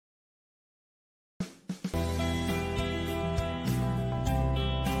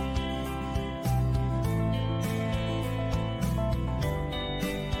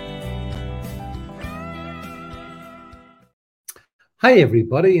Hi,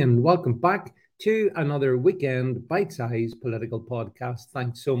 everybody, and welcome back to another weekend bite sized political podcast.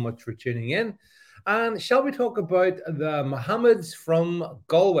 Thanks so much for tuning in. And shall we talk about the Mohammeds from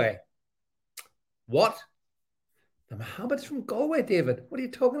Galway? What? The Mohammeds from Galway, David? What are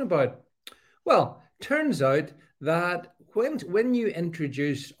you talking about? Well, turns out that when you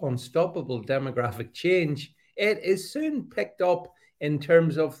introduce unstoppable demographic change, it is soon picked up in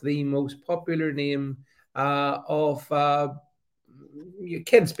terms of the most popular name of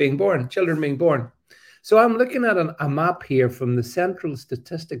kids being born, children being born. So I'm looking at a map here from the Central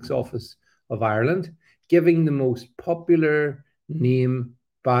Statistics Office of Ireland, giving the most popular name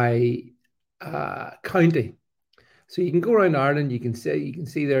by county. So you can go around Ireland. You can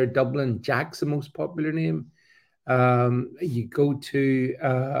see there Dublin. Jack's the most popular name. You go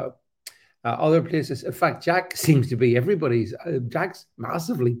to other places. In fact, Jack seems to be everybody's. Jack's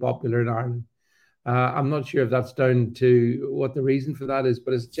massively popular in Ireland. I'm not sure if that's down to what the reason for that is,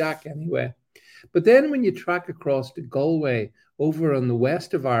 but it's Jack anyway. But then when you track across to Galway over on the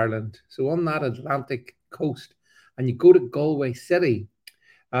west of Ireland, so on that Atlantic coast, and you go to Galway City,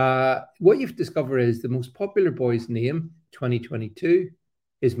 what you've discovered is the most popular boy's name, 2022,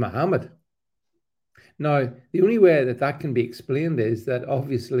 is Mohammed. Now, the only way that that can be explained is that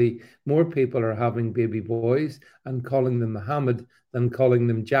obviously more people are having baby boys and calling them Mohammed than calling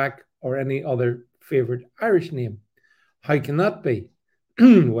them Jack or any other favorite Irish name. How can that be?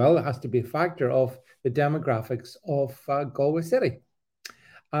 Well, it has to be a factor of the demographics of Galway City.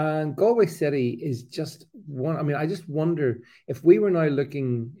 And Galway City is just one. I mean, I just wonder if we were now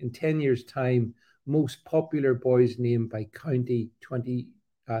looking in 10 years' time, most popular boys' name by county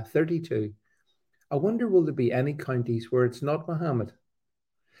 2032. I wonder, will there be any counties where it's not Mohammed?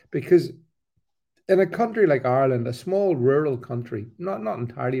 Because in a country like Ireland, a small rural country, not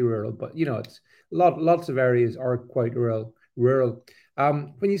entirely rural, but it's lots of areas are quite rural.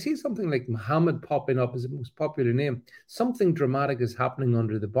 When you see something like Mohammed popping up as the most popular name, something dramatic is happening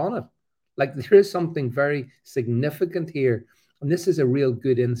under the bonnet. Like there is something very significant here, and this is a real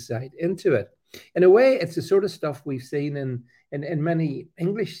good insight into it. In a way, it's the sort of stuff we've seen in many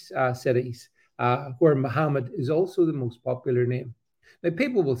English cities where Mohammed is also the most popular name. Now,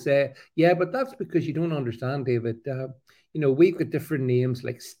 people will say, yeah, but that's because you don't understand, David. We've got different names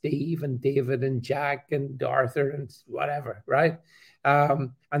like Steve and David and Jack and Arthur and whatever, right?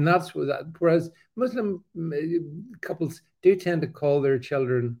 And that's what that, whereas Muslim couples do tend to call their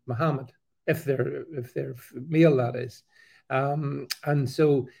children Muhammad if they're male, that is. And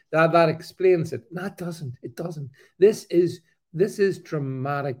so that explains it. No, it doesn't. This is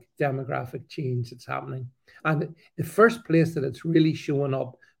dramatic demographic change that's happening. And the first place that it's really showing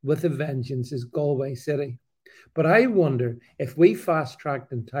up with a vengeance is Galway City. But I wonder if we fast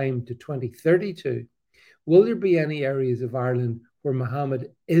tracked in time to 2032, will there be any areas of Ireland where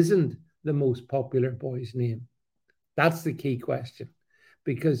Muhammad isn't the most popular boy's name? That's the key question.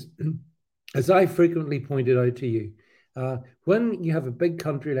 Because as I frequently pointed out to you, when you have a big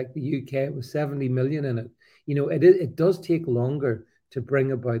country like the UK with 70 million in it, it does take longer to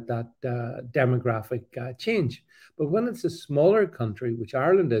bring about that demographic change. But when it's a smaller country, which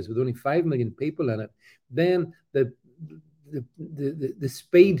Ireland is, with only 5 million people in it, then the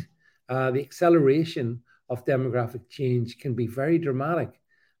speed, the acceleration of demographic change can be very dramatic.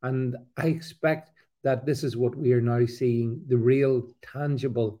 And I expect that this is what we are now seeing the real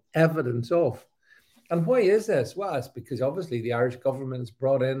tangible evidence of. And why is this? Well, it's because obviously the Irish government has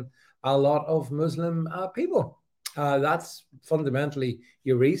brought in a lot of Muslim people. That's fundamentally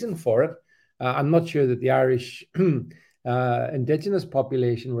your reason for it. I'm not sure that the Irish indigenous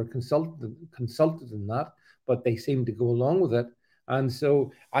population were consulted in that, but they seem to go along with it. And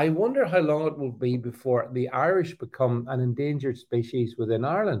so I wonder how long it will be before the Irish become an endangered species within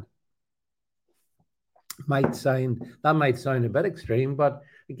Ireland. Might sound a bit extreme, but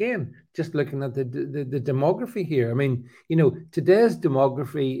again, just looking at the demography here, I mean, today's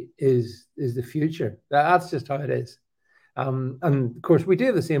demography is the future. That's just how it is. And of course, we do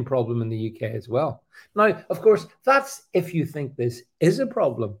have the same problem in the UK as well. Now, of course, that's if you think this is a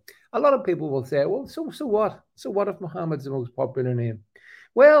problem. A lot of people will say, well, so what? So what if Muhammad's the most popular name?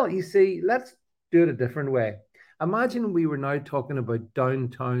 Well, you see, let's do it a different way. Imagine we were now talking about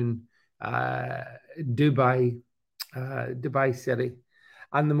downtown uh, Dubai, Dubai City,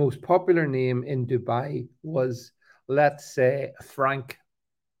 and the most popular name in Dubai was, let's say, Frank.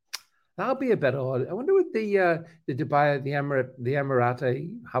 That'll be a bit odd. I wonder would the Dubai, the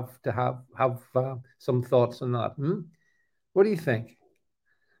Emirati have some thoughts on that? What do you think?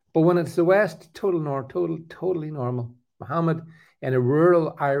 But when it's the West, totally normal. Mohammed in a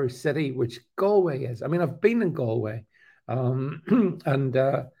rural Irish city, which Galway is. I mean, I've been in Galway. And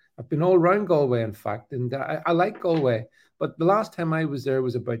I've been all around Galway, in fact, and I like Galway. But the last time I was there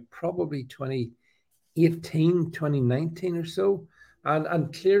was about probably 2018, 2019 or so.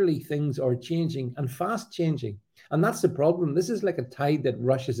 And clearly things are changing and fast changing. And that's the problem. This is like a tide that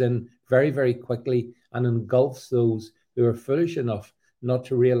rushes in very, very quickly and engulfs those who are foolish enough not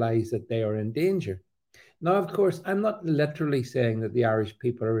to realize that they are in danger. Now, of course, I'm not literally saying that the Irish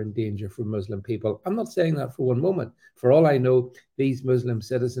people are in danger from Muslim people. I'm not saying that for one moment. For all I know, these Muslim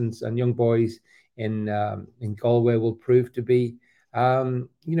citizens and young boys in Galway will prove to be,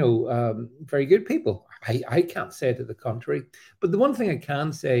 very good people. I can't say to the contrary. But the one thing I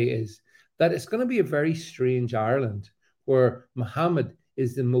can say is that it's going to be a very strange Ireland where Muhammad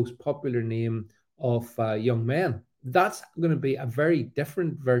is the most popular name of young men. That's going to be a very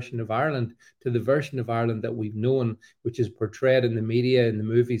different version of Ireland to the version of Ireland that we've known, which is portrayed in the media, in the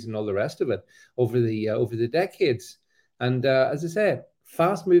movies, and all the rest of it over the decades. And as I say,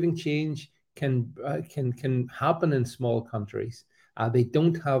 fast-moving change can happen in small countries. They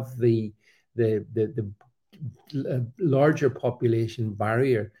don't have the larger population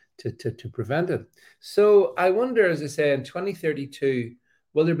barrier to prevent it. So I wonder, as I say, in 2032,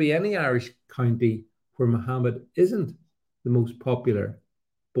 will there be any Irish county where Muhammad isn't the most popular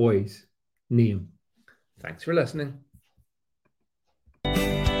boy's name? Thanks for listening.